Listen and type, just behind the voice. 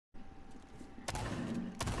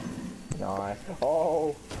Nice.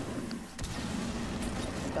 Oh!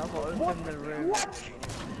 Open the room.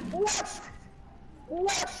 What?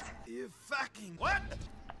 You fucking what?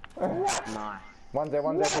 Nice. One's there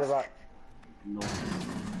to the right. No.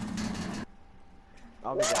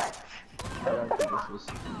 I'll be back. I don't think this was...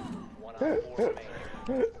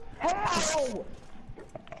 How?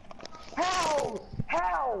 How?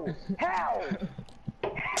 How? How?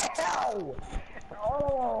 How?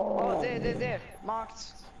 Oh, there.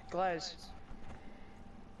 Marked. Glaze.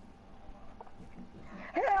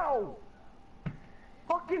 How?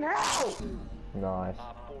 Fucking how? Nice.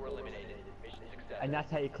 And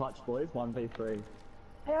that's how you clutch, boys. 1v3.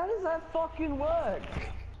 How does that fucking work?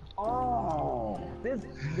 Oh, this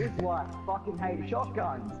is why I fucking hate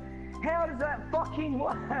shotguns. How does that fucking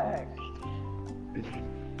work?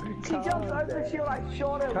 She jumps over, she like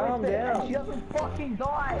shot her Calm with it, down. and she doesn't fucking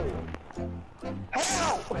die.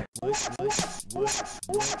 How?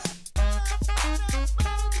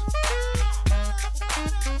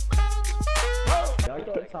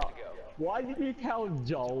 Why did you tell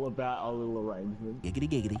Joel about our little arrangement?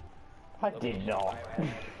 Giggity. I did not.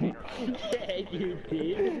 Yeah, you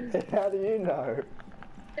did. How do you know?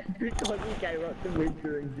 Because he came up to me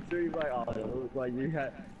during the stream, like, oh, it looks like you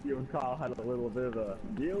and Kyle had a little bit of a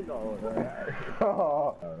deal going there.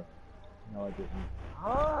 Oh. No, I didn't.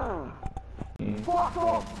 Fuck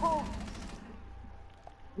off, folks!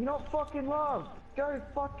 You're not fucking loved. Go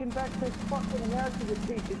fucking back to fucking America, you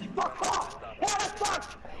piece of shit. Fuck off! How the fuck?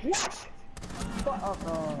 What? Fuck off.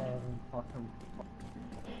 Oh, fucking.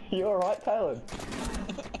 You alright, Taylor?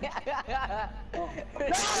 No!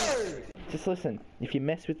 Just listen, if you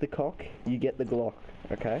mess with the cock, you get the Glock,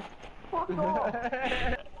 okay? Fuck off!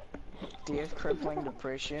 Do you have crippling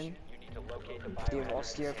depression? Do you have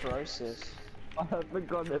osteoporosis? I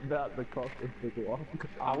forgot about the cock of the Glock.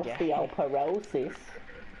 Osteoporosis.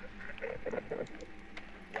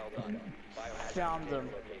 Found them.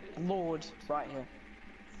 Lord, right here.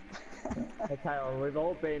 Okay, well, we've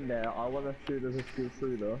all been there. I want to shoot as a skill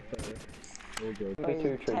shooter, so all good.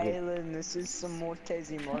 Taylor, this is some more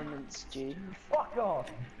Tazy moments, G. Fuck off!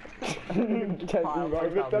 Tazy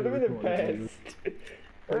moment, that would be the best.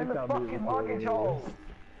 They're in the fucking luggage hole!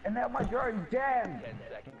 And now my drone's jammed!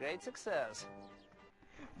 Great success.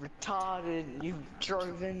 Retarded, you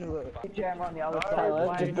drove into it. Jam on the other side.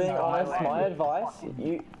 Taylor, just being honest, my advice,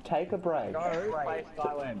 you take a break. Go play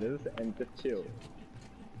Skylanders and just chill.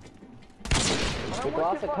 The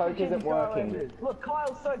glass of Coke isn't working. Look,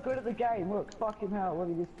 Kyle's so good at the game. Look, fucking hell, look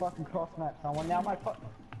at this fucking cross map someone. Now my fuck.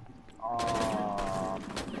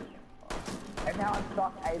 And now I'm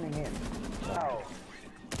stuck aiming in. Oh.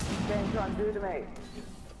 What's game trying to do to me?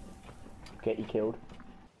 Get you killed.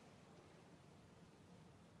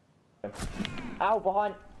 Ow,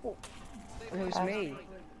 behind! It was me.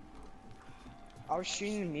 I was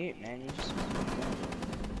shooting mute, man. You just...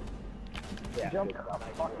 Jump up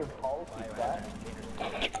fucking hole, like that.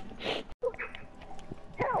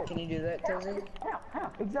 How? Can you do that, Tazy?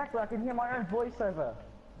 How? Exactly, I can hear my own voiceover.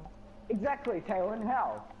 Exactly, Taylor,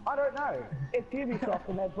 how? I don't know. It's Ubisoft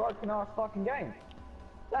and their broken ass fucking game.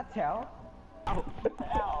 That's how. Ow.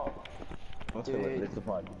 Dude.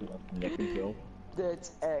 Kill.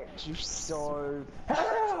 That's actually so...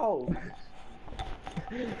 Ow!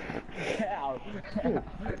 Ow!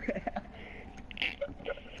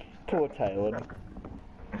 Poor Taylor.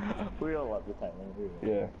 We all love the Taylor,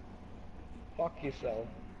 Yeah. Fuck yourself.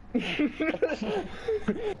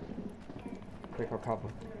 Quick, I'll cover.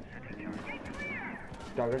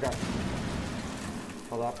 Go.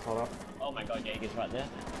 Hold up. Oh my god, Jaeger's right there.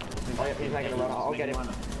 Oh yeah, he's making a run. I'll get him.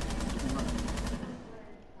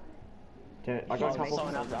 Dude, I got a couple.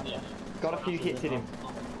 Got a few hits in him.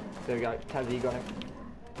 There we go. Tazy, you got him.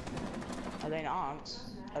 Are they not?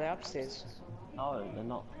 Are they upstairs? No, they're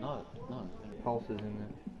not. No. Pulses in there.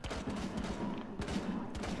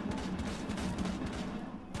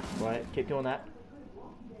 Wait, keep doing that.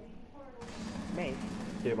 Me?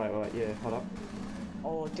 Yeah, wait, yeah, hold up.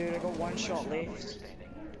 Oh, dude, I got one shot left.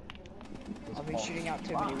 I've been shooting out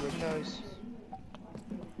too many windows.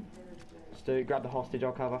 Stu, grab the hostage,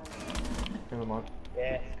 I'll cover. Never mind.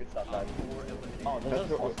 Yeah, good stuff, guys. Oh,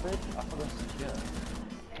 there's a hostage? I thought it was secure.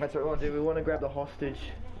 That's what we want to do, we want to grab the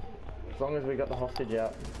hostage. As long as we got the hostage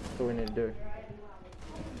out, that's all we need to do.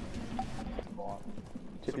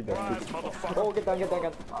 Chippy down. Oh, get down.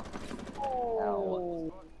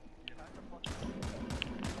 Oh.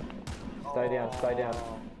 Stay down.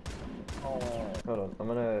 Hold on, I'm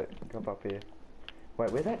gonna come up here.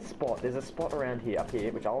 Wait, where's that spot? There's a spot around here, up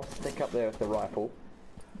here, which I'll stick up there with the rifle.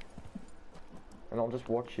 And I'll just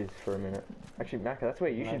watch you for a minute. Actually, Macca, that's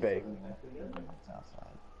where you should be.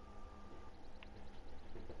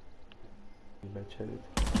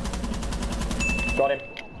 Got him.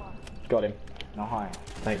 Got him. No, hi.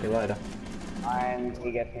 Thank you later. And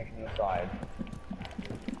he gets me from the side.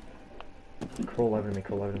 Crawl over to me,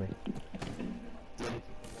 crawl over to me.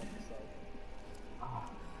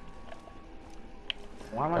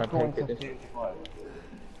 Why am I calling so serious?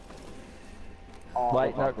 Oh,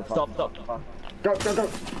 Wait, no, stop. Go, go, go!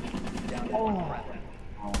 Oh.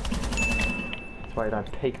 That's why you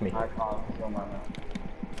don't peek me. I can't feel my mouth.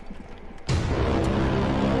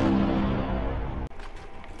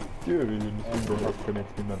 You're really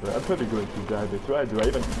connecting my brother. I'm probably going to die this way, do I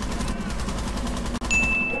even?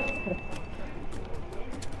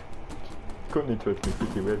 Couldn't trust me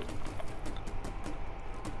pretty well.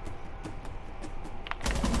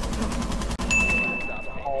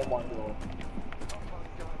 Oh my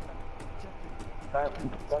god.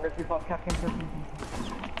 Don't go too far, Captain.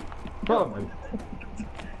 Oh man.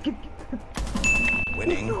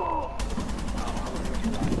 Winning.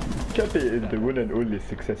 Chappie is the one and only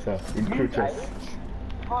successor in crew chess.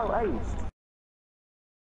 Oh, ace.